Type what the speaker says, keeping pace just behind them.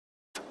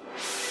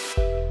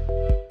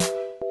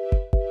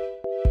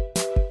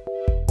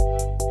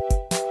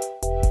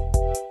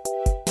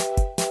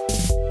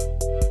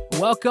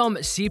Welcome,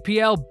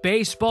 CPL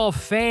baseball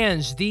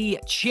fans. The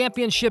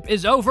championship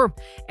is over,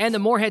 and the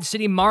Morehead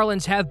City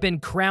Marlins have been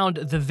crowned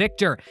the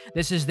victor.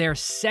 This is their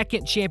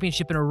second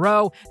championship in a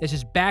row. This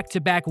is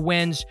back-to-back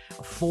wins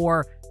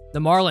for the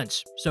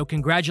Marlins. So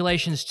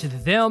congratulations to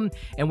them.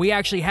 And we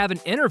actually have an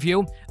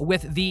interview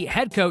with the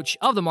head coach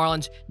of the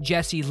Marlins,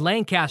 Jesse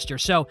Lancaster.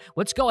 So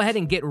let's go ahead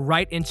and get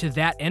right into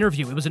that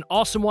interview. It was an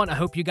awesome one. I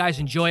hope you guys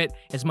enjoy it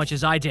as much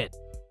as I did.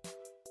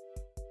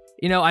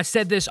 You know, I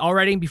said this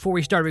already before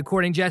we started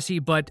recording, Jesse,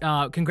 but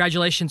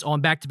congratulations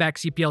on back-to-back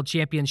CPL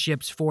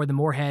championships for the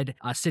Morehead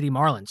City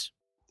Marlins.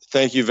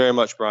 Thank you very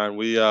much, Brian.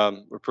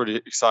 We're pretty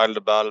excited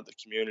about it. The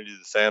community,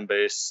 the fan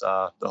base,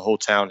 the whole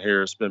town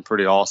here has been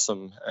pretty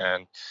awesome.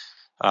 And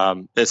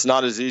it's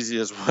not as easy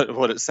as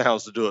what it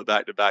sounds to do it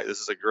back-to-back.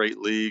 This is a great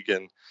league,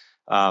 and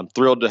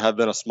thrilled to have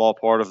been a small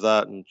part of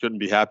that, and couldn't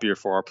be happier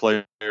for our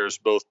players,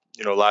 both,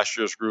 last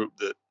year's group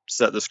that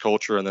set this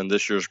culture and then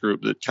this year's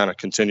group that kind of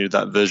continued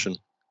that vision.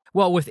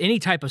 Well, with any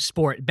type of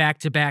sport,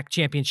 back-to-back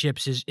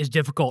championships is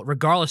difficult,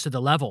 regardless of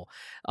the level.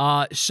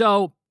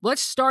 So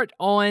let's start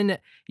on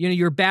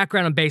your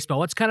background in baseball.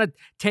 Let's kind of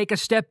take a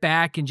step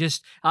back and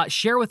just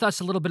share with us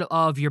a little bit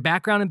of your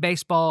background in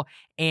baseball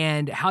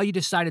and how you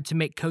decided to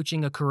make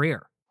coaching a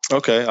career.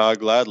 Okay,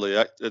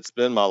 gladly. It's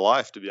been my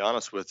life, to be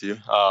honest with you.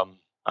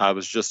 I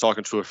was just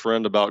talking to a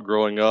friend about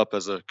growing up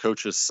as a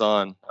coach's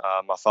son.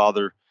 My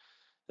father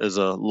is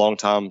a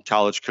longtime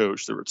college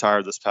coach that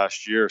retired this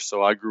past year,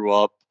 so I grew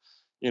up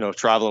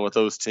traveling with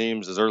those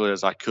teams as early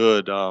as I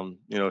could,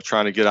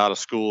 trying to get out of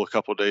school a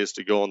couple of days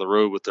to go on the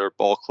road with their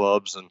ball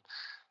clubs. And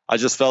I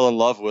just fell in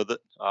love with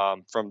it.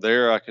 From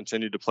there, I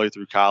continued to play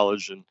through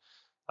college and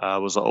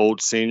was an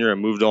old senior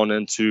and moved on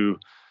into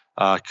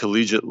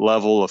collegiate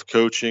level of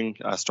coaching.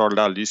 I started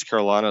out at East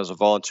Carolina as a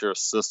volunteer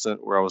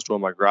assistant where I was doing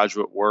my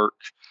graduate work.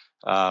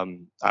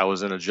 I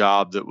was in a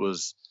job that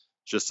was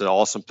just an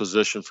awesome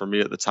position for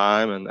me at the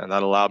time. And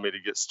that allowed me to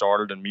get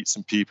started and meet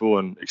some people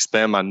and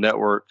expand my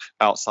network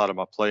outside of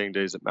my playing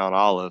days at Mount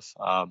Olive.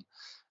 I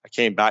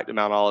came back to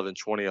Mount Olive in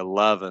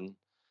 2011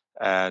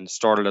 and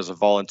started as a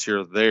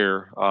volunteer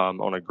there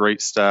on a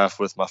great staff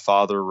with my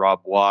father,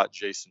 Rob Watt,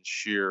 Jason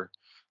Shear,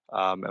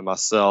 and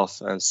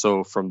myself. And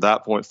so from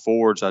that point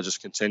forwards, I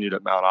just continued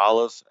at Mount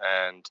Olive.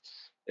 And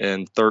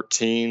in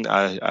 2013,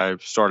 I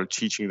started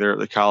teaching there at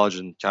the college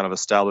and kind of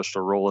established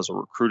a role as a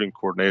recruiting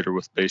coordinator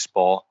with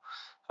baseball.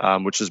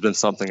 Which has been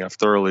something I've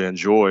thoroughly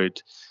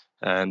enjoyed.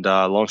 And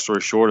long story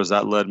short, is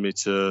that led me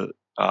to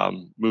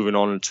moving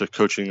on into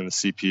coaching in the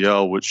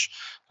CPL, which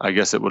I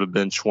guess it would have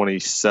been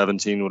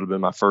 2017 would have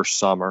been my first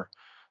summer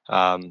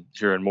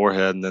here in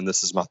Morehead. And then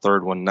this is my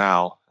third one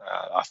now.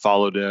 I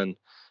followed in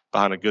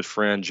behind a good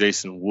friend,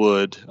 Jason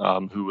Wood,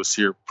 who was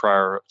here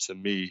prior to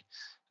me.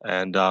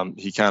 And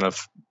he kind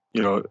of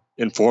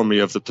informed me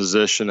of the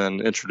position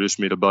and introduced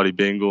me to Buddy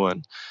Bingle,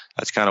 and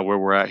that's kind of where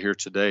we're at here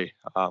today.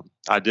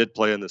 I did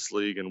play in this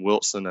league in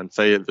Wilson and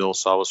Fayetteville,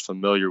 so I was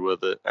familiar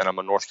with it, and I'm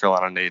a North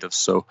Carolina native,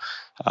 so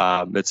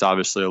it's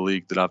obviously a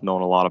league that I've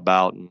known a lot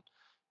about and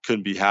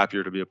couldn't be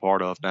happier to be a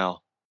part of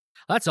now.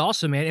 That's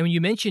awesome, man. And when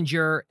you mentioned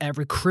your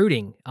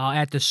recruiting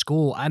at the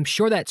school, I'm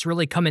sure that's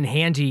really come in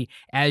handy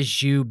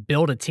as you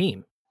build a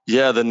team.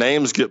 Yeah, the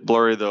names get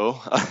blurry though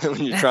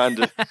when you're trying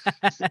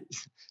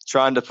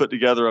to put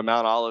together a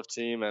Mount Olive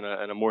team and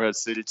a Morehead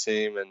City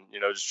team, and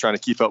just trying to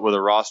keep up with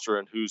a roster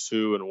and who's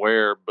who and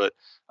where. But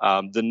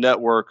the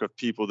network of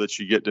people that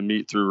you get to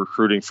meet through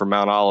recruiting for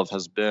Mount Olive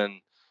has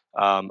been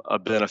a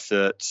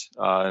benefit,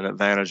 an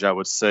advantage, I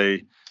would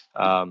say,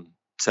 to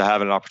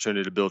have an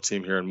opportunity to build a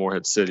team here in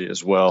Morehead City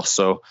as well.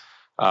 So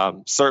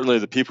certainly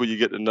the people you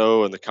get to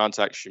know and the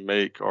contacts you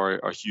make are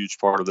a huge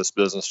part of this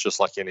business, just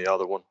like any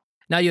other one.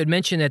 Now, you had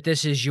mentioned that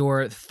this is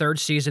your third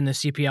season in the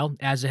CPL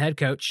as a head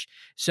coach.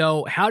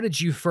 So how did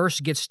you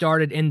first get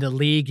started in the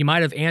league? You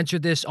might have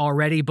answered this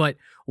already, but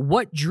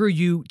what drew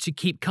you to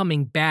keep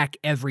coming back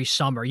every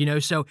summer?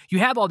 So you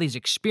have all these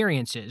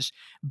experiences,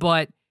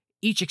 but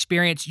each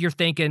experience you're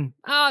thinking,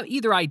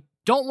 either I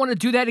don't want to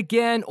do that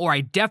again, or I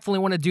definitely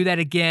want to do that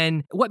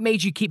again. What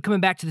made you keep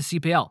coming back to the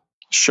CPL?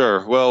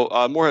 Sure. Well,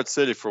 Morehead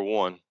City, for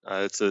one,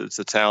 it's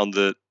a town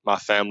that my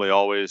family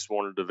always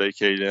wanted to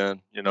vacate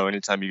in.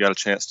 Anytime you got a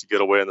chance to get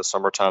away in the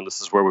summertime,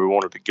 this is where we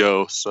wanted to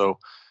go. So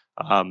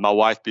my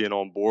wife being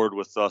on board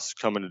with us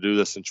coming to do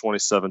this in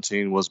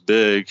 2017 was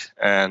big.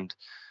 And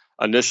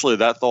initially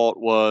that thought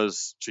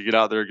was to get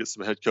out there, get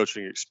some head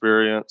coaching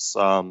experience,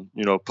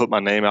 put my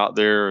name out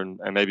there and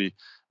maybe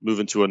move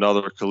into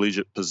another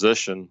collegiate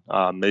position,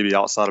 maybe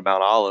outside of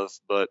Mount Olive.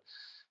 But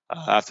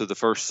after the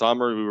first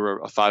summer, we were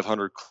a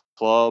 500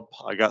 club.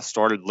 I got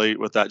started late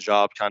with that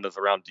job, kind of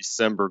around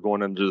December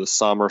going into the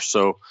summer.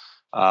 So,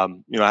 I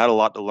had a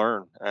lot to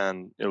learn,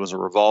 and it was a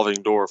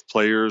revolving door of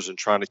players and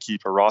trying to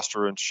keep a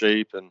roster in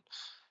shape. And,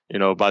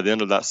 by the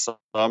end of that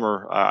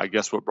summer, I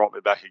guess what brought me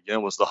back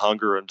again was the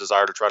hunger and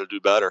desire to try to do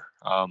better.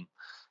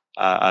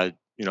 I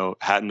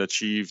hadn't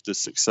achieved the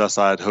success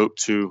I had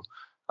hoped to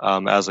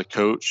as a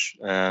coach,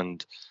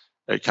 and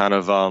it kind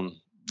of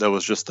there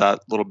was just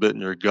that little bit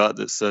in your gut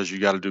that says you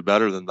got to do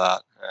better than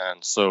that.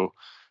 And so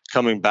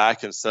coming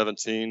back in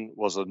 17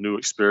 was a new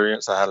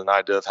experience. I had an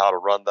idea of how to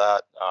run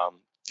that.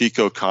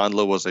 Pico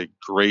Conla was a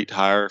great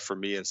hire for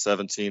me in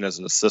 17 as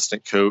an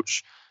assistant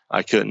coach.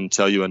 I couldn't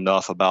tell you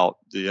enough about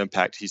the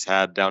impact he's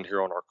had down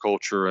here on our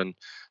culture and,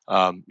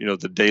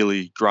 the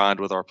daily grind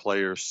with our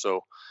players.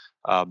 So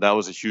that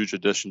was a huge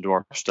addition to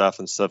our staff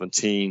in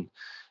 17.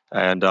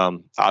 And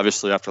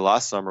obviously after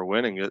last summer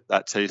winning it,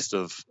 that taste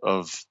of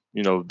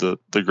the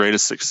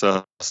greatest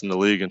success in the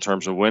league in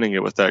terms of winning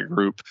it with that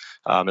group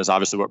is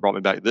obviously what brought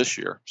me back this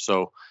year.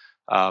 So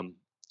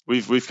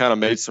we've kind of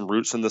made some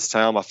roots in this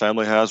town. My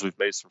family has. We've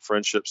made some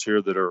friendships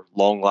here that are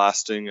long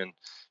lasting, and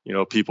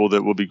people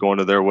that will be going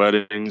to their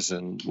weddings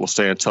and we'll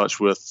stay in touch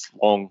with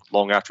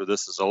long after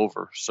this is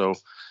over. So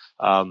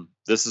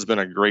this has been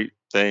a great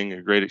thing,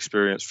 a great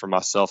experience for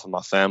myself and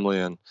my family.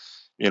 And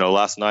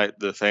last night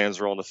the fans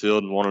were on the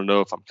field and want to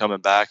know if I'm coming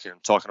back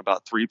and talking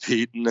about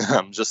three-peat, and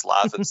I'm just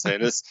laughing,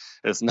 saying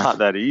it's not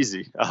that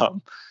easy.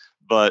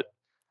 But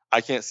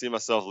I can't see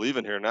myself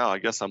leaving here now. I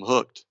guess I'm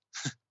hooked.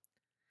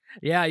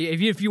 Yeah,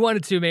 if you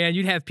wanted to, man,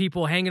 you'd have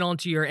people hanging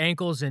onto your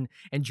ankles and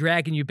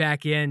dragging you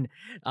back in.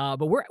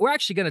 But we're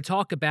actually going to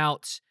talk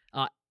about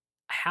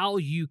how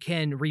you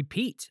can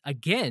repeat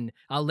again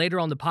later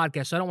on the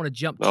podcast. So I don't want to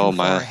jump too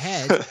far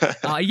ahead.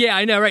 Yeah,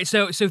 I know, right?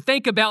 So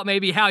think about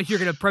maybe how you're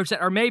going to approach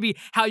that, or maybe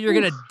how you're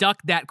going to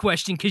duck that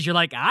question, because you're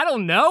like, I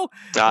don't know.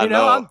 I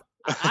know.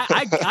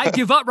 I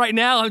give up right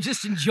now. I'm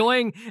just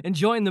enjoying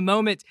the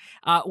moment.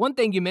 One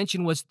thing you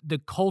mentioned was the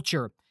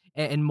culture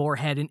in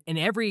Moorhead. In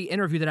every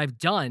interview that I've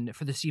done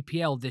for the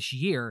CPL this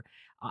year,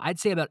 I'd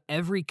say about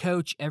every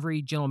coach,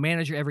 every general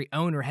manager, every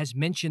owner has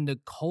mentioned the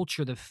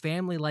culture, the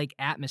family-like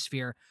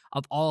atmosphere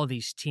of all of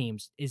these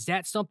teams. Is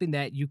that something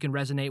that you can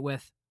resonate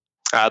with?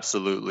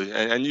 Absolutely.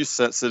 And you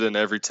sense it in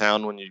every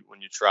town when you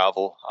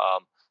travel.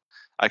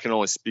 I can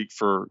only speak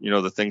for,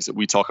 the things that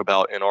we talk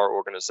about in our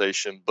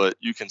organization, but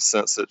you can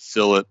sense it,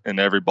 feel it in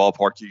every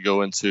ballpark you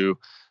go into.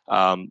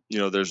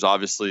 There's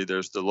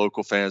the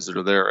local fans that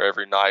are there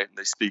every night and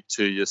they speak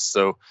to you.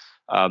 So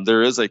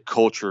there is a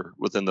culture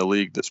within the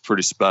league that's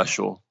pretty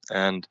special.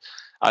 And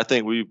I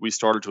think we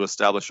started to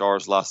establish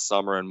ours last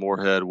summer in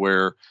Moorhead,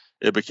 where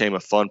it became a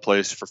fun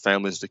place for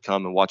families to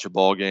come and watch a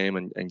ball game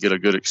and get a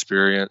good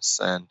experience,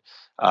 and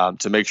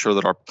to make sure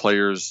that our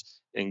players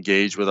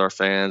engage with our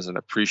fans and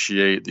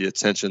appreciate the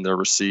attention they're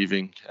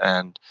receiving.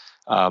 And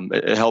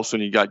it helps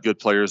when you got good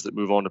players that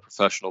move on to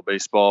professional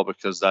baseball,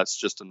 because that's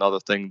just another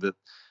thing that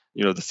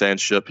the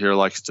fanship here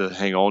likes to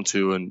hang on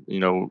to. And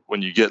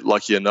when you get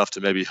lucky enough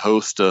to maybe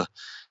host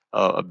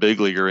a big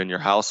leaguer in your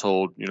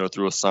household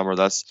through a summer,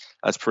 that's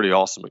pretty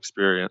awesome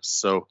experience.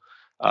 So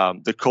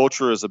the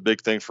culture is a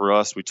big thing for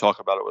us. We talk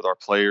about it with our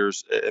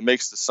players. It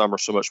makes the summer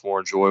so much more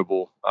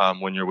enjoyable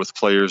when you're with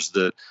players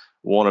that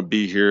want to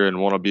be here and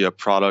want to be a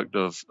product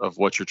of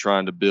what you're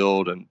trying to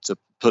build, and to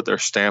put their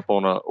stamp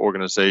on an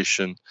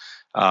organization.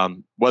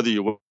 Whether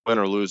you win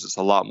or lose, it's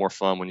a lot more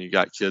fun when you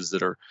got kids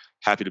that are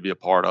happy to be a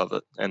part of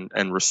it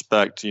and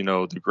respect,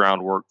 the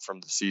groundwork from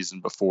the season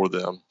before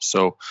them.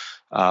 So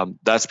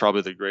that's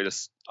probably the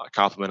greatest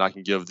compliment I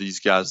can give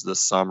these guys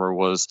this summer.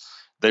 Was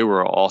they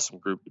were an awesome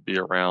group to be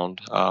around.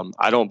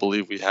 I don't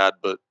believe we had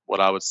but what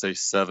I would say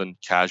 7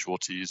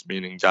 casualties,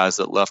 meaning guys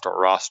that left our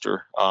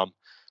roster,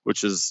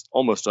 which is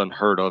almost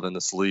unheard of in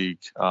this league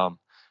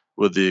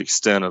with the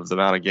extent of the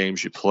amount of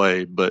games you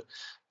play. But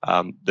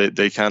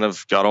they kind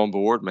of got on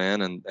board,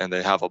 man, and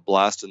they have a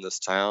blast in this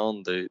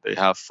town. They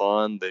have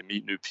fun. They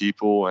meet new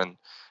people. And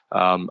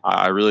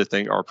I really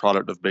think our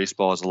product of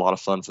baseball is a lot of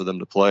fun for them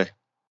to play.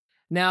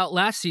 Now,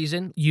 last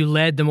season, you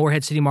led the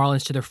Moorhead City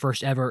Marlins to their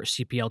first ever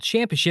CPL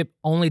championship,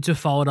 only to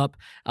follow it up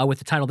with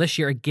the title this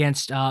year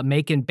against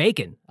Macon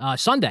Bacon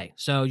Sunday,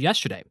 so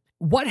yesterday.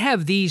 What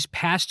have these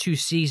past 2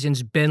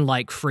 seasons been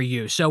like for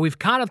you? So we've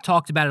kind of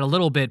talked about it a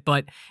little bit,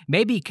 but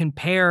maybe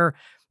compare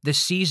the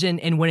season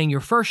and winning your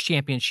first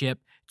championship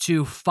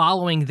to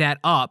following that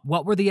up.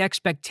 What were the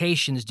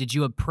expectations? Did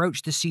you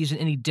approach the season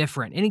any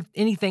different?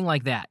 Anything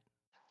like that?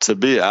 To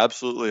be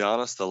absolutely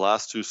honest, the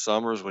last 2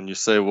 summers, when you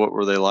say what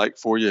were they like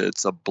for you,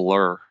 it's a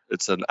blur.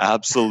 It's an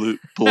absolute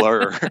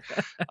blur.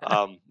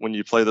 When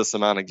you play this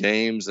amount of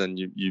games and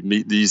you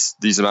meet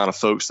these amount of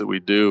folks that we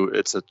do,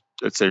 it's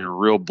a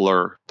real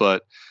blur.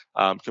 But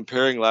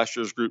comparing last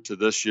year's group to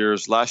this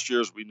year's,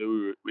 we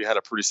knew we had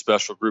a pretty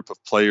special group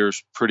of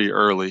players pretty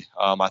early.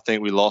 I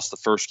think we lost the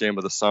first game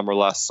of the summer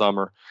last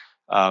summer.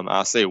 I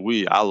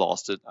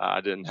lost it. I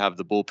didn't have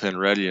the bullpen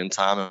ready in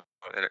time,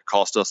 and it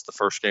cost us the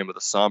first game of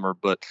the summer.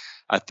 But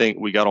I think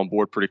we got on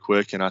board pretty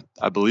quick, and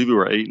I believe we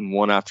were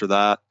 8-1 after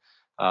that.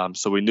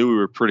 So we knew we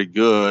were pretty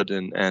good,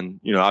 and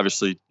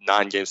obviously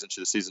 9 games into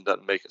the season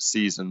doesn't make a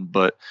season,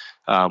 but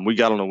we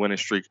got on a winning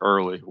streak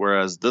early.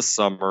 Whereas this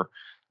summer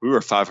we were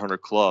a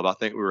 500 club. I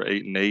think we were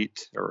 8-8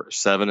 or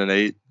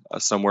 7-8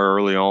 somewhere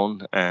early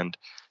on, and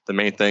the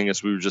main thing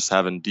is we were just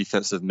having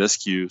defensive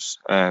miscues,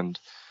 and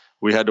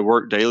we had to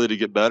work daily to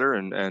get better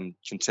and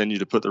continue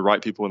to put the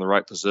right people in the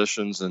right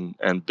positions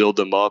and build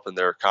them up in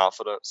their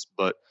confidence.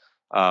 But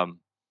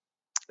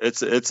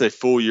It's a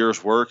full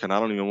year's work, and I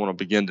don't even want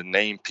to begin to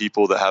name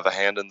people that have a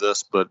hand in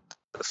this, but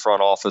the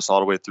front office all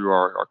the way through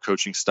our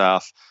coaching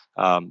staff.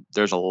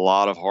 There's a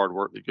lot of hard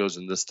work that goes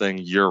in this thing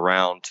year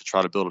round to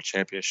try to build a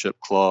championship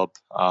club,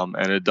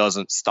 and it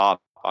doesn't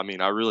stop. I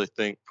mean, I really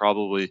think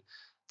probably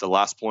the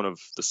last point of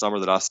the summer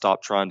that I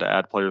stopped trying to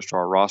add players to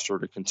our roster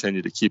to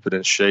continue to keep it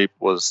in shape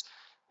was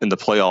in the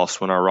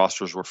playoffs when our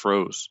rosters were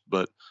froze.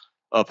 But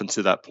up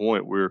until that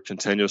point, we were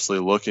continuously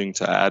looking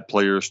to add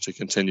players to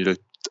continue to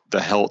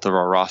the health of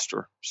our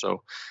roster.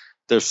 So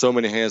there's so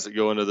many hands that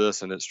go into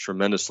this, and it's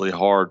tremendously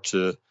hard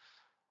to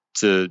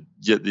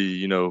get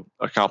the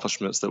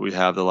accomplishments that we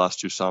have the last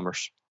 2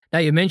 summers. Now,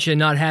 you mentioned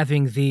not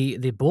having the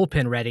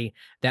bullpen ready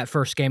that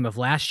first game of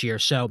last year.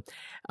 So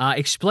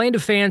explain to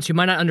fans who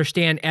might not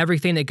understand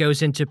everything that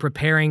goes into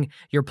preparing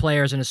your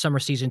players in a summer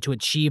season to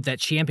achieve that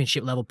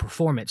championship level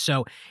performance.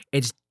 So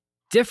it's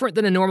different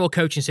than a normal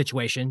coaching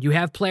situation. You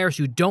have players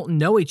who don't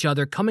know each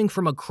other coming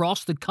from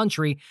across the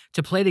country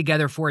to play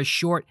together for a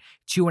short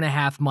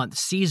 2.5-month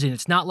season.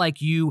 It's not like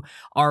you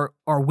are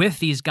with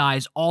these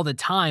guys all the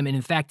time. And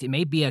in fact, it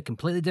may be a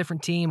completely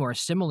different team or a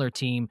similar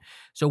team.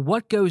 So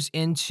what goes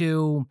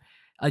into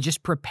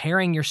just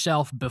preparing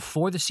yourself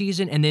before the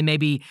season? And then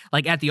maybe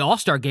like at the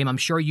All-Star game, I'm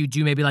sure you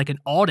do maybe like an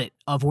audit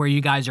of where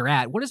you guys are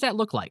at. What does that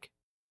look like?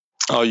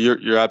 Oh,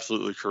 you're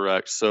absolutely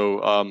correct.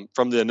 So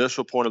from the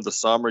initial point of the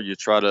summer, you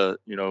try to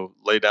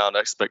lay down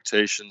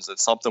expectations, and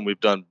something we've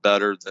done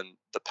better than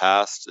the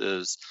past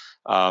is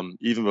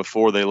even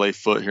before they lay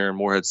foot here in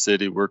Morehead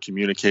City, we're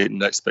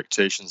communicating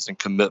expectations and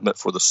commitment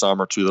for the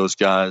summer to those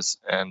guys,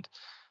 and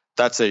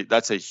that's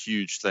a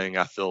huge thing.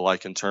 I feel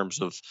like in terms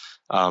of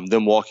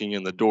them walking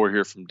in the door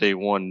here from day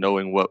one,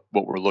 knowing what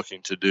we're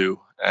looking to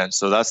do, and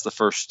so that's the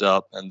first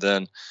step, and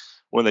then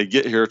when they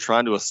get here,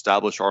 trying to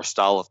establish our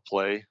style of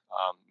play,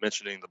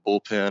 mentioning the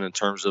bullpen in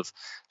terms of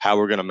how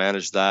we're going to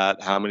manage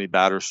that, how many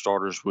batter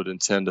starters would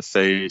intend to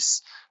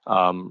face,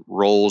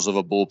 roles of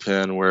a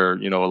bullpen where,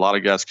 a lot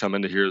of guys come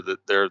into here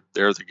that they're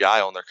the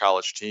guy on their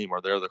college team or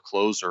they're the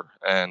closer.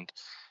 And,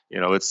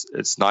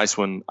 it's nice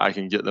when I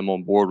can get them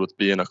on board with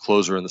being a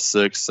closer in the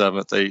 6th,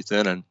 7th, 8th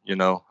inning,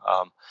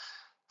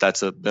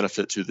 that's a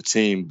benefit to the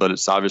team, but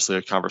it's obviously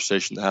a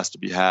conversation that has to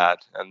be had.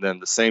 And then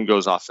the same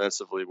goes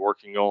offensively,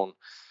 working on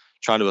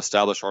trying to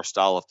establish our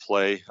style of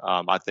play.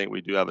 I think we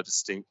do have a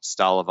distinct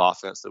style of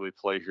offense that we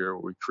play here,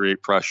 where we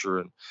create pressure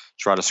and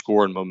try to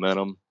score in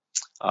momentum.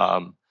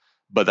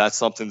 But that's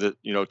something that,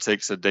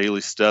 takes a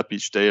daily step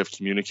each day of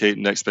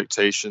communicating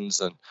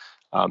expectations. And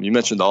you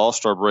mentioned the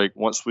All-Star break.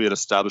 Once we had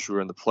established we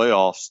were in the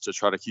playoffs, to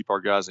try to keep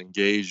our guys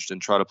engaged and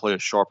try to play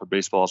as sharp a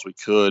baseball as we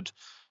could,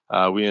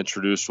 we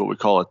introduced what we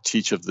call a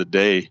teach of the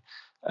day.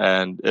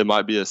 And it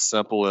might be as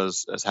simple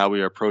as how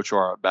we approach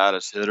our at-bat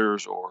as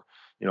hitters, or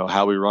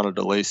how we run a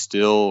delay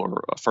steal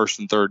or a first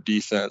and third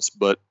defense.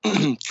 But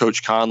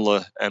Coach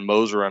Conla and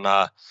Moser and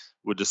I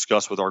would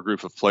discuss with our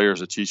group of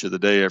players a teach of the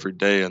day every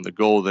day. And the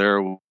goal there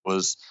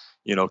was,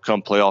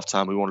 come playoff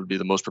time, we wanted to be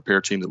the most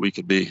prepared team that we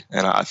could be.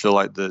 And I feel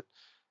like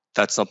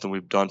that's something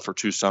we've done for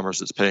 2 summers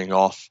that's paying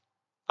off.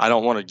 I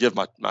don't want to give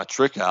my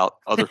trick out.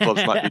 Other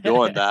clubs might be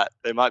doing that.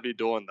 They might be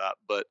doing that.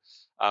 But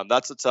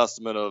that's a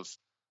testament of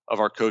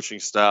our coaching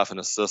staff and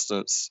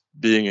assistants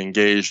being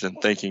engaged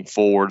and thinking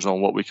forwards on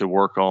what we could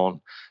work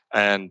on,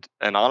 and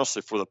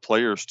honestly for the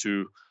players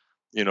to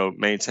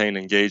maintain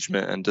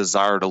engagement and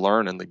desire to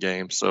learn in the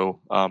game. So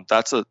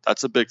that's a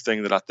big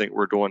thing that I think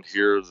we're doing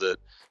here that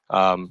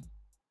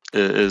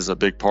is a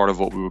big part of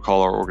what we would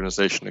call our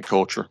organization and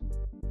culture.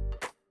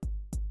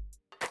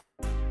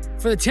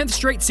 For the 10th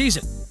straight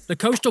season, the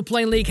Coastal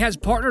Plain League has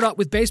partnered up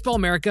with Baseball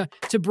America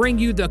to bring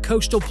you the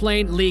Coastal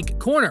Plain League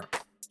Corner.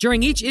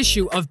 During each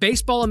issue of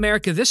Baseball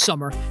America this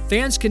summer,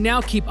 fans can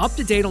now keep up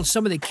to date on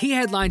some of the key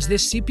headlines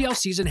this CPL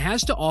season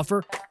has to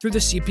offer through the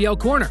CPL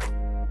Corner.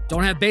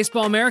 Don't have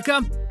Baseball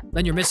America?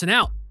 Then you're missing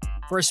out.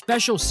 For a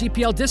special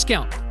CPL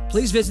discount,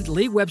 please visit the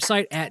league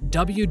website at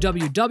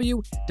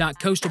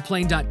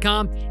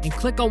www.coastalplain.com and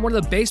click on one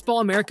of the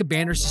Baseball America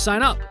banners to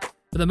sign up.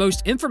 For the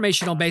most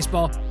information on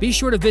baseball, be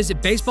sure to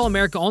visit Baseball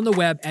America on the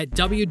web at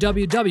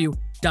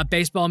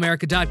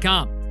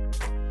www.baseballamerica.com.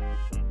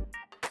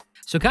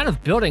 So kind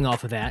of building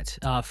off of that,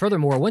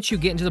 furthermore, once you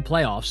get into the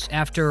playoffs,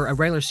 after a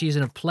regular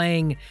season of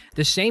playing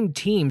the same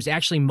teams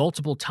actually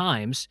multiple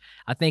times,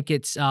 I think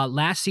it's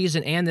last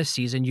season and this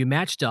season, you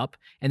matched up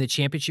in the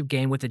championship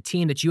game with a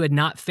team that you had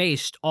not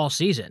faced all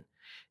season.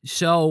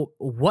 So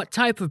what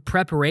type of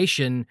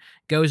preparation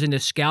goes into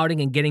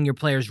scouting and getting your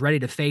players ready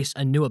to face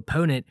a new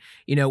opponent,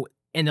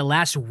 in the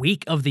last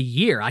week of the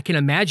year? I can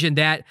imagine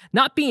that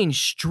not being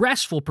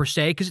stressful per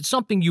se, because it's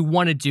something you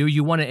want to do,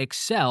 you want to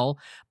excel,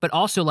 but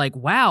also like,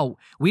 wow,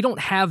 we don't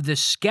have the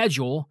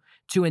schedule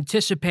to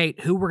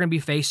anticipate who we're going to be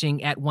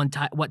facing at what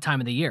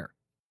time of the year.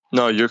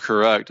 No, you're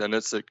correct. And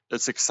it's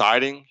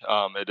exciting.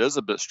 It is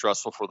a bit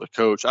stressful for the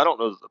coach. I don't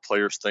know that the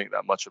players think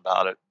that much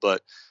about it,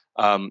 but,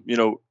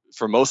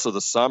 for most of the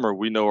summer,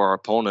 we know our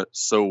opponent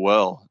so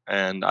well.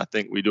 And I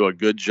think we do a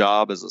good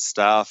job as a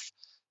staff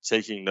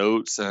taking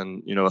notes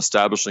and,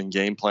 establishing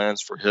game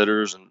plans for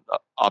hitters and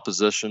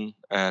opposition.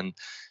 And,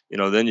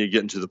 then you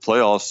get into the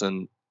playoffs,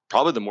 and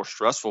probably the more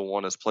stressful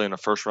one is playing a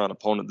first round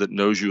opponent that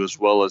knows you as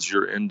well as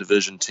your in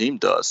division team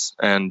does.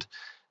 And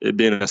it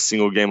being a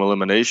single game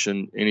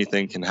elimination,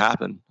 anything can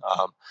happen.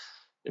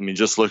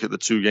 Just look at the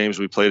 2 games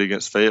we played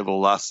against Fayetteville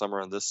last summer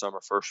and this summer,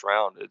 first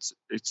round. It's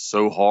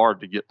so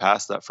hard to get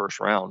past that first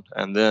round.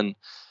 And then,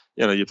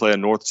 you play a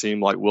North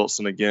team like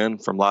Wilson again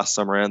from last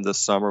summer and this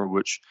summer,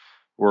 which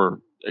were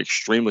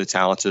extremely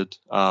talented.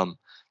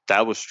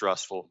 That was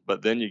stressful.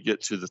 But then you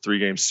get to the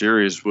 3-game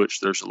series, which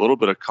there's a little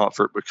bit of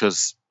comfort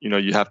because,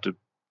 you have to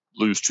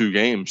lose 2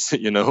 games,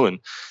 and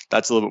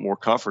that's a little bit more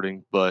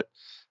comforting. But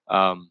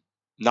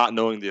not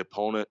knowing the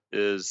opponent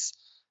is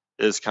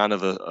kind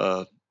of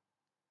the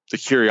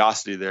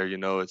curiosity there.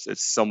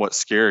 It's somewhat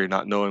scary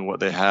not knowing what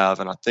they have.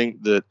 And I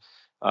think that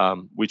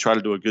we try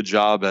to do a good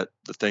job at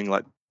the thing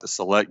like the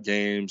select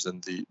games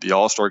and the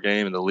All-Star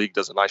game, and the league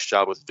does a nice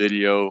job with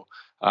video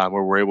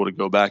where we're able to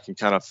go back and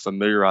kind of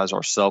familiarize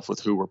ourselves with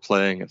who we're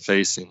playing and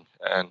facing.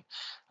 And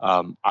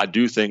I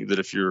do think that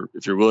if you're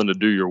willing to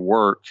do your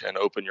work and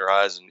open your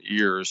eyes and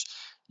ears,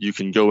 you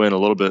can go in a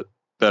little bit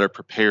better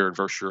prepared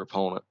versus your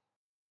opponent.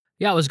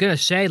 Yeah, I was going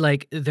to say,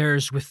 like,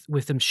 there's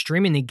with them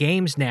streaming the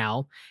games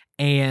now,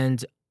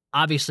 and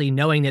obviously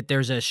knowing that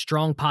there's a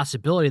strong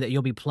possibility that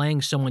you'll be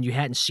playing someone you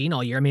hadn't seen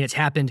all year. I mean, it's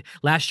happened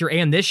last year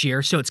and this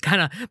year, so it's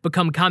kind of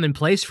become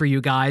commonplace for you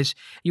guys.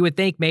 You would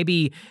think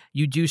maybe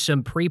you do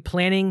some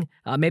pre-planning,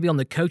 maybe on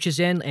the coaches'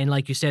 end, and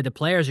like you said, the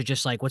players are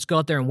just like, let's go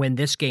out there and win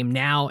this game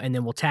now, and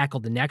then we'll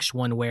tackle the next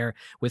one, where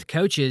with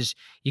coaches,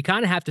 you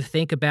kind of have to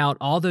think about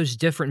all those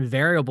different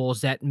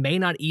variables that may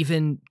not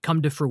even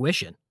come to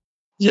fruition.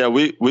 Yeah,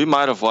 we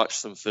might have watched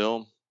some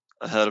film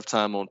ahead of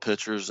time on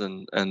pitchers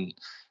and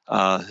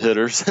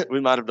hitters. We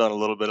might have done a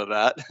little bit of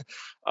that.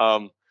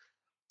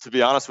 To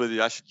be honest with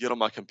you, I should get on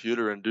my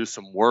computer and do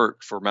some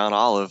work for Mount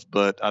Olive,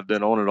 but I've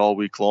been on it all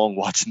week long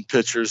watching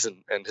pitchers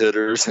and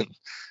hitters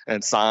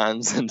and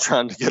signs and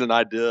trying to get an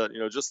idea,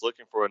 just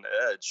looking for an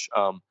edge.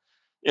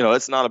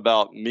 It's not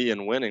about me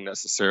and winning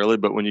necessarily,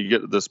 but when you get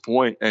to this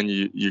point and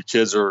your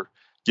kids are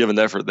given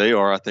the effort they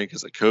are, I think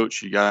as a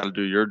coach, you got to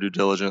do your due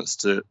diligence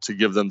to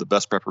give them the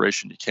best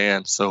preparation you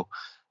can. So,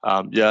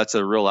 it's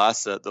a real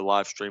asset, the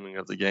live streaming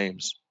of the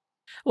games.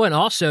 Well, and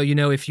also,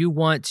 if you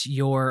want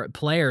your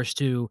players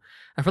to,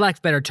 for lack of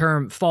a better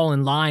term, fall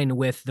in line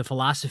with the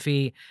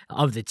philosophy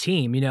of the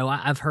team,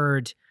 I've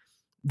heard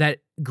that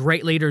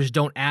great leaders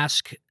don't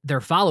ask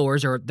their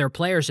followers or their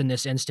players in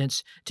this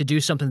instance to do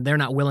something they're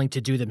not willing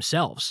to do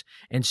themselves.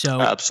 And so,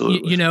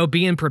 absolutely,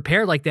 being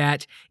prepared like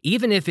that,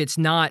 even if it's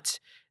not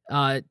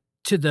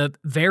to the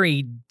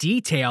very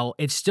detail,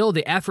 it's still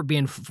the effort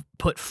being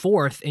put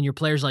forth, and your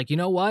players like, you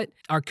know what?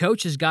 Our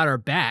coach has got our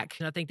back.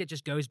 And I think that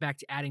just goes back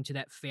to adding to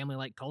that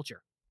family-like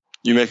culture.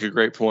 You make a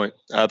great point.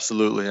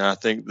 Absolutely. And I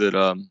think that,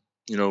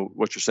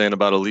 what you're saying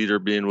about a leader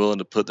being willing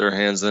to put their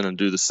hands in and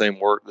do the same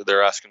work that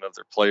they're asking of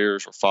their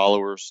players or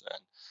followers,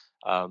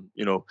 and,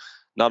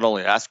 not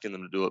only asking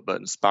them to do it, but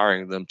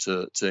inspiring them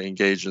to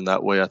engage in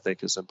that way, I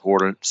think is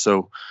important.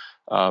 So,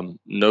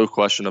 no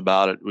question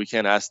about it. We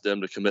can't ask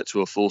them to commit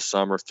to a full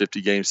summer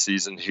 50-game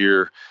season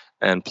here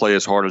and play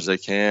as hard as they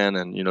can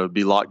and,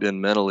 be locked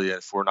in mentally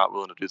if we're not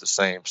willing to do the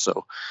same.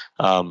 So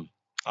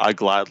I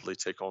gladly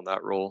take on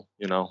that role.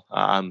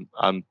 I'm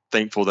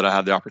thankful that I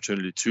have the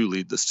opportunity to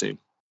lead this team.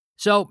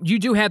 So you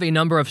do have a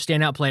number of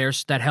standout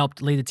players that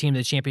helped lead the team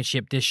to the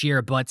championship this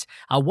year, but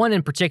one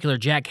in particular,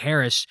 Jack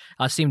Harris,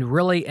 seemed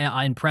really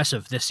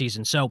impressive this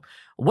season. So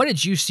what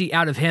did you see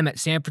out of him at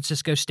San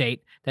Francisco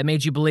State that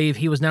made you believe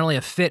he was not only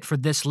a fit for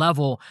this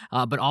level,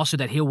 but also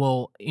that he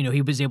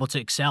was able to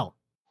excel?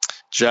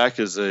 Jack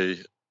is a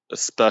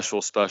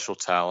special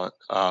talent.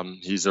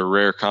 He's a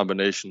rare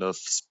combination of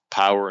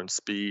power and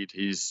speed.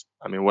 He's,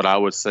 what I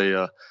would say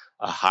a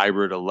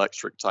hybrid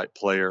electric type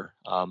player.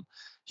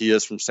 He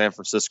is from San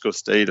Francisco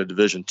State, a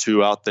Division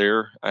II out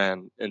there.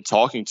 And in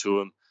talking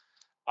to him,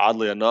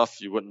 oddly enough,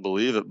 you wouldn't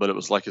believe it, but it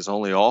was like his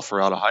only offer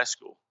out of high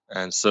school.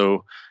 And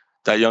so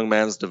that young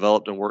man's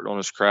developed and worked on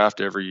his craft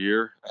every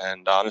year.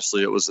 And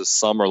honestly, it was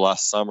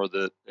last summer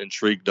that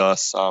intrigued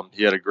us.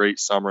 He had a great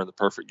summer in the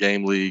Perfect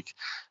Game League.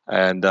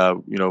 And,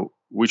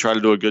 we try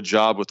to do a good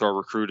job with our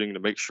recruiting to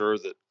make sure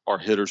that our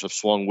hitters have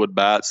swung wood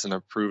bats and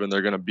have proven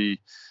they're going to be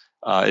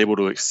able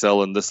to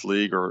excel in this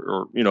league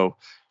or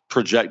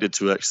projected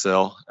to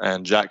excel,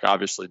 and Jack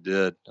obviously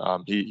did.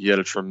 He had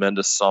a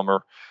tremendous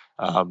summer.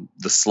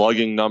 The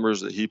slugging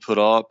numbers that he put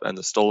up and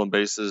the stolen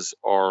bases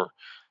are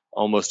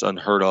almost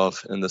unheard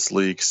of in this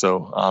league.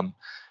 So,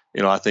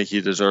 I think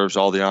he deserves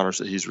all the honors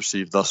that he's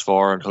received thus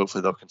far, and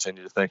hopefully they'll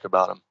continue to think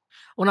about him.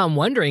 Well, I'm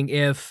wondering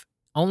if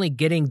only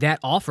getting that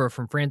offer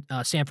from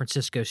San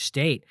Francisco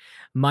State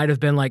might have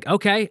been like,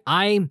 okay,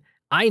 I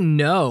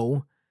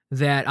know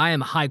that I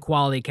am a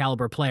high-quality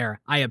caliber player.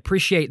 I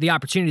appreciate the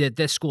opportunity that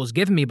this school has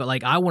given me,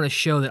 but I want to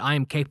show that I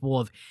am capable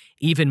of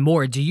even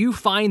more. Do you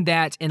find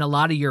that in a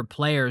lot of your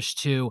players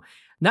to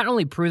not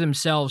only prove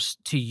themselves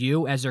to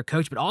you as their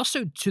coach, but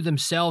also to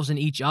themselves and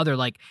each other.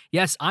 Like,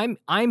 yes,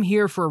 I'm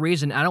here for a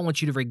reason. I don't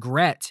want you to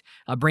regret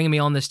bringing me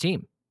on this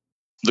team.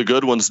 The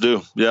good ones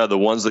do. Yeah, the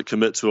ones that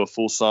commit to a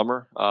full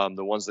summer,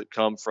 the ones that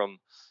come from,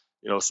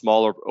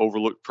 smaller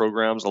overlooked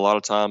programs, a lot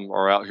of time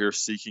are out here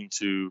seeking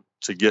to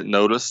get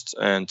noticed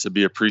and to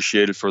be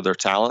appreciated for their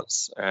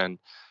talents. And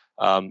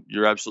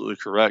you're absolutely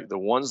correct. The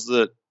ones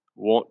that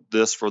want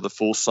this for the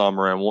full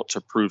summer and want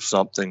to prove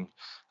something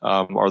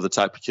are the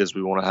type of kids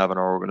we want to have in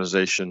our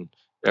organization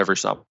every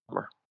summer.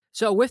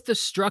 So with the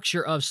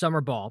structure of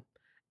summer ball,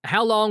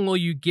 how long will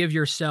you give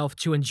yourself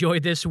to enjoy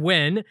this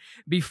win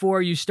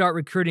before you start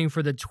recruiting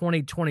for the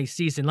 2020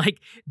 season? Like,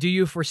 do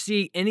you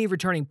foresee any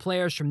returning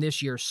players from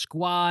this year's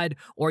squad?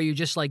 Or are you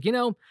just like,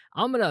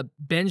 I'm going to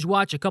binge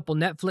watch a couple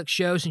Netflix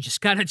shows and just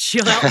kind of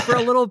chill out for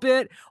a little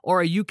bit? Or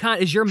are you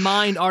is your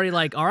mind already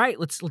like, all right,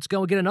 let's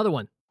go and get another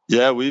one?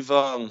 Yeah, we've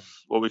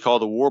what we call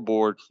the War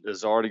Board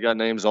has already got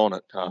names on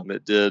it.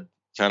 It did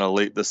kind of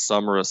late this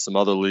summer as some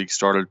other leagues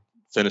started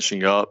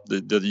finishing up.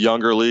 The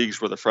younger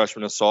leagues where the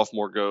freshman and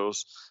sophomore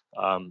goes,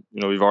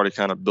 we've already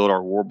kind of built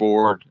our War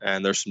Board,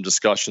 and there's some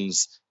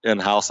discussions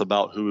in-house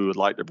about who we would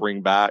like to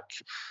bring back.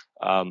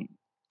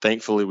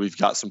 Thankfully, we've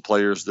got some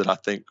players that I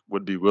think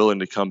would be willing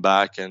to come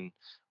back and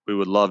we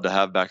would love to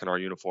have back in our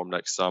uniform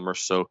next summer.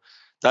 So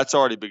that's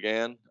already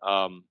began.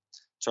 In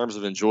terms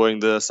of enjoying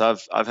this,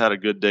 I've had a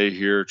good day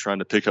here trying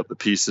to pick up the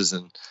pieces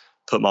and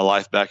put my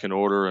life back in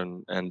order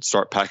and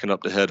start packing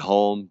up to head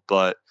home.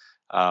 But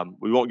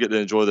we won't get to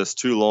enjoy this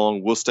too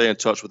long. We'll stay in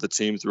touch with the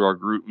team through our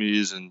group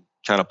meetings and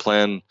kind of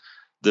plan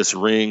this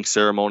ring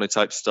ceremony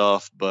type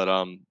stuff. But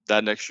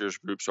that next year's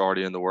group's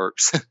already in the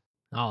works.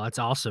 Oh, that's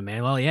awesome,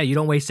 man. Well, yeah, you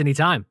don't waste any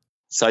time.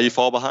 That's how you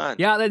fall behind.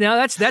 Yeah, no,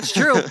 that's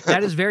true.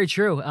 That is very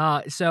true.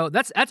 So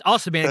that's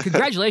awesome, man.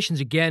 Congratulations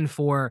again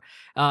for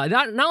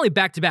not only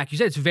back to back. You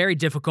said it's very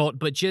difficult,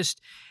 but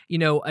just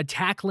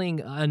tackling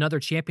another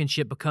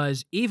championship,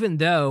 because even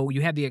though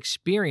you have the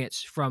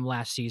experience from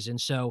last season,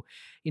 so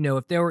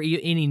if there were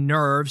any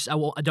nerves,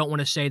 I don't want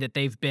to say that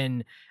they've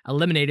been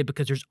eliminated,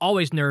 because there's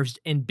always nerves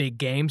in big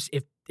games.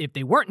 If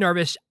they weren't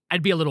nervous,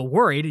 I'd be a little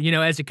worried.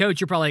 As a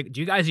coach, you're probably like,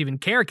 do you guys even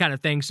care, kind of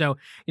thing. So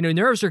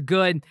nerves are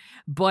good,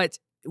 but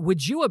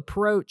would you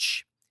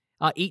approach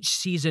each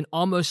season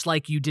almost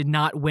like you did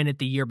not win it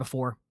the year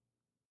before?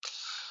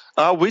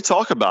 We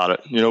talk about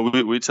it.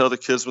 We tell the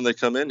kids when they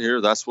come in here,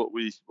 that's what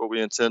we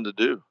intend to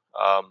do.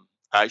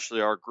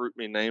 Actually, our group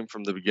name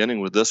from the beginning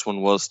with this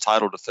one was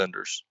Title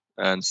Defenders.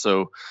 And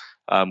so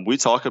we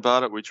talk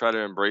about it. We try to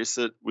embrace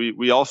it.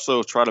 We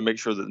also try to make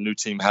sure that the new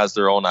team has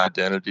their own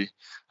identity.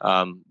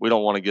 We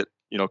don't want to get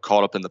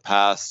caught up in the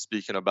past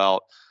speaking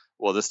about,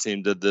 well, this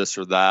team did this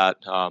or that.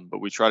 But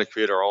we try to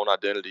create our own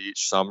identity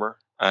each summer.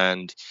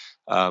 And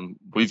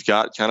we've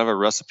got kind of a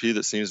recipe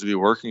that seems to be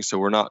working. So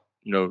we're not,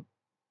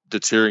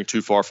 deterring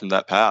too far from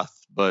that path.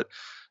 But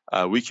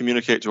we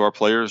communicate to our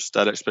players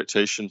that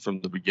expectation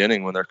from the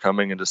beginning when they're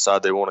coming and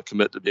decide they want to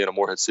commit to being a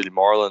Morehead City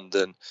Marlin.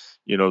 Then,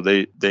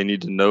 they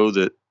need to know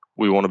that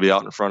we want to be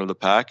out in front of the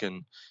pack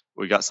and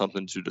we got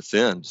something to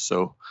defend.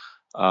 So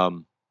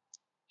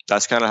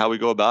that's kind of how we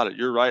go about it.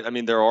 You're right. I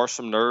mean, there are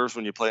some nerves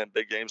when you play in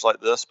big games like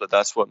this, but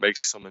that's what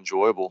makes them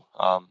enjoyable.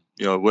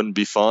 It wouldn't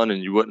be fun,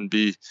 and you wouldn't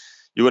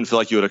feel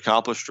like you had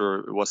accomplished or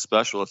it was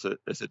special if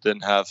it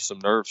didn't have some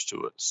nerves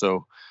to it.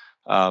 So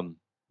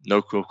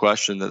no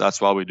question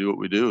that's why we do what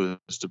we do,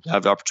 is to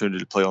have the opportunity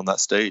to play on that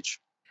stage.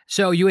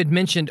 So you had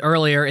mentioned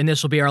earlier, and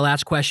this will be our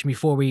last question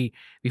before we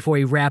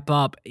wrap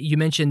up, you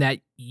mentioned that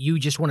you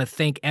just want to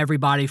thank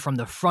everybody from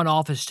the front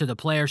office to the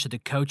players to the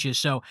coaches.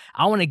 So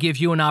I want to give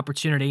you an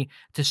opportunity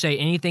to say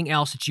anything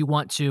else that you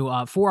want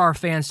to for our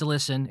fans to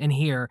listen and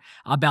hear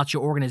about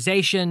your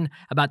organization,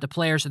 about the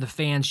players or the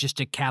fans, just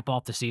to cap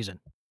off the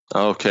season.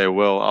 Okay,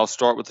 well, I'll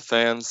start with the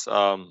fans.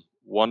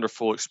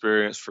 Wonderful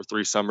experience for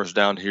 3 summers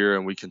down here,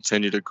 and we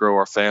continue to grow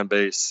our fan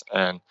base,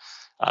 and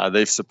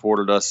they've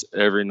supported us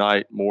every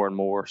night more and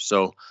more.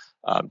 So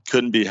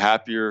couldn't be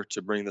happier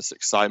to bring this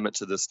excitement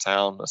to this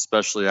town,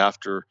 especially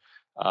after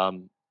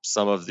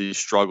some of the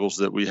struggles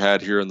that we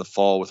had here in the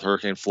fall with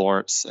Hurricane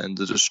Florence and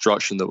the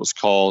destruction that was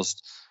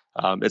caused.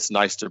 It's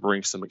nice to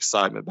bring some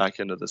excitement back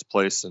into this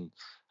place, and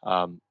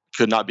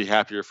could not be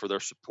happier for their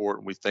support,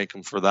 and we thank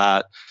them for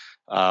that.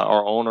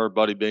 Our owner,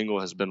 Buddy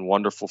Bingle, has been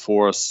wonderful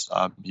for us.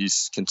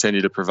 He's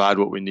continued to provide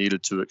what we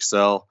needed to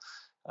excel.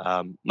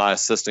 My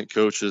assistant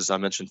coaches, I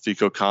mentioned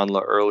Fico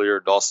Conla earlier,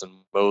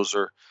 Dawson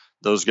Moser,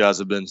 those guys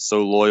have been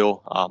so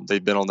loyal.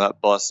 They've been on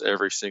that bus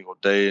every single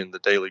day in the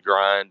daily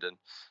grind,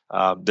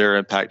 and their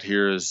impact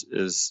here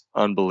is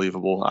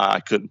unbelievable. I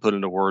couldn't put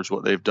into words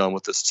what they've done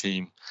with this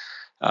team.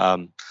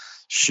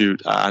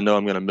 I know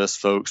I'm going to miss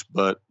folks,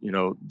 but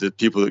the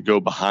people that go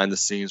behind the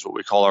scenes, what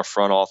we call our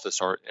front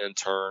office, our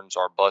interns,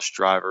 our bus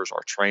drivers,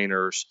 our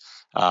trainers,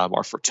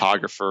 our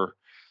photographer,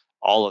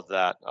 all of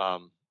that.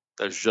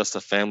 There's just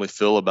a family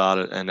feel about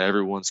it, and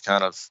everyone's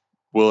kind of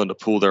willing to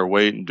pull their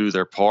weight and do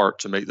their part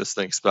to make this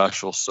thing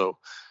special. So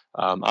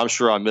I'm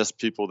sure I miss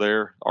people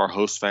there. Our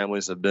host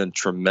families have been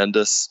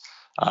tremendous.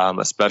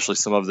 especially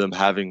some of them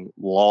having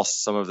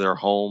lost some of their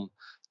home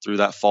through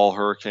that fall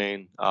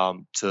hurricane,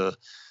 to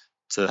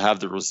have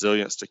the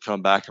resilience to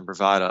come back and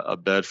provide a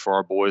bed for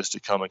our boys to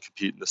come and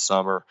compete in the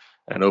summer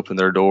and open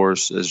their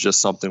doors is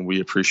just something we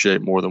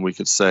appreciate more than we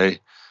could say.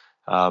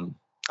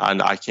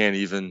 I can't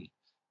even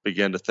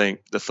begin to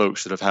thank the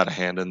folks that have had a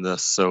hand in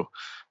this. So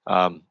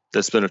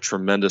it's been a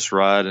tremendous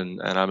ride,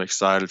 and I'm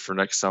excited for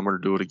next summer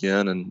to do it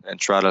again and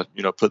try to,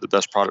 put the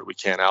best product we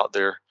can out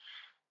there.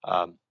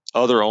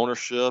 Other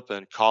ownership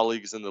and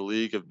colleagues in the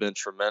league have been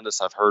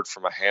tremendous. I've heard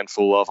from a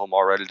handful of them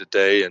already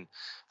today, and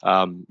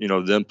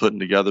them putting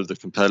together the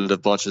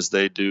competitive bunches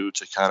they do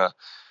to kind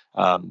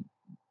of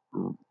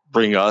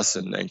bring us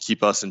and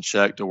keep us in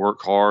check to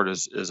work hard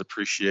is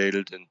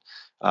appreciated. And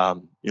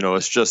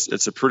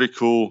it's a pretty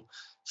cool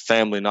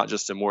family, not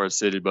just in Morehead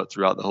City, but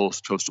throughout the whole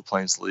Coastal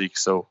Plains League.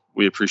 So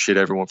we appreciate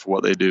everyone for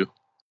what they do.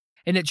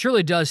 And it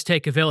truly does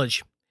take a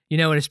village.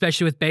 And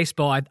especially with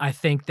baseball, I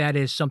think that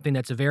is something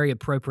that's very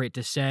appropriate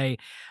to say.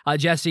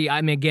 Jesse,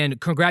 again,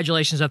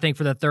 congratulations, I think,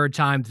 for the third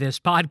time this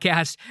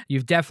podcast.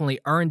 You've definitely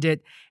earned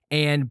it.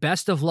 And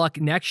best of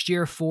luck next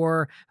year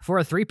for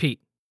a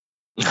three-peat.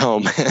 Oh,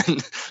 man.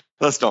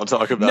 Let's don't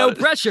talk about it. No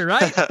pressure,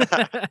 pressure,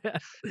 right?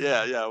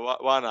 Yeah.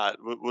 Why not?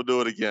 We'll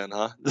do it again,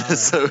 huh?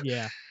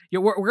 Right. Yeah,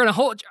 we're gonna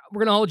hold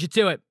you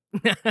to it.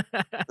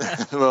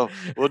 Well,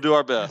 we'll do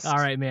our best. All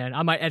right, man.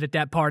 I might edit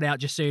that part out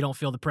just so you don't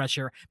feel the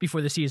pressure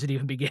before the season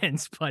even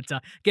begins. But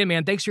again,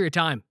 man, thanks for your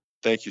time.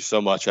 Thank you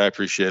so much. I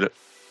appreciate it.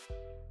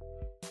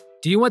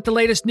 Do you want the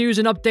latest news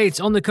and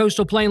updates on the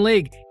Coastal Plain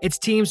League, its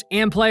teams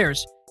and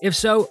players? If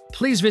so,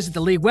 please visit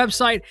the league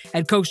website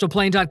at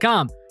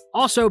coastalplain.com.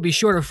 Also, be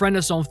sure to friend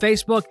us on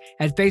Facebook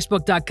at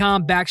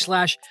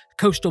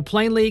facebook.com/Coastal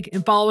Plain League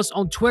and follow us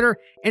on Twitter,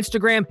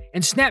 Instagram,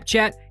 and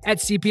Snapchat at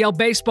CPL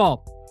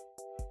Baseball.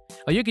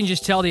 You can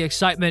just tell the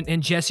excitement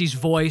in Jesse's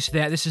voice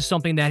that this is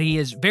something that he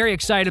is very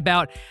excited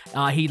about.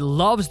 He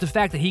loves the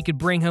fact that he could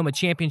bring home a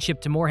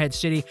championship to Morehead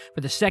City for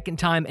the second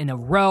time in a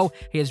row.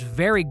 He is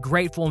very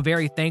grateful and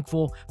very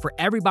thankful for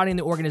everybody in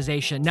the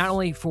organization, not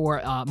only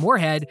for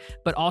Morehead,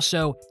 but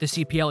also the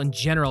CPL in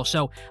general.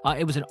 So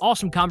it was an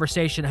awesome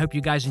conversation. I hope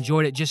you guys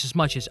enjoyed it just as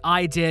much as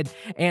I did.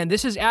 And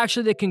this is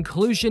actually the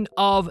conclusion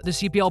of the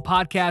CPL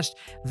podcast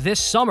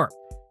this summer.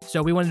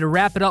 So we wanted to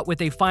wrap it up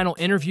with a final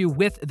interview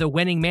with the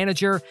winning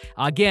manager.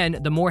 Again,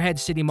 the Morehead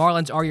City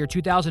Marlins are your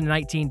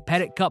 2019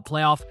 Pettit Cup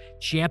playoff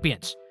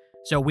champions.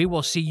 So we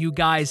will see you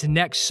guys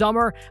next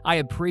summer. I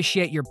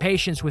appreciate your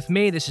patience with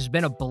me. This has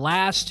been a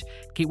blast.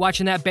 Keep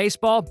watching that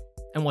baseball,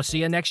 and we'll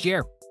see you next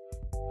year.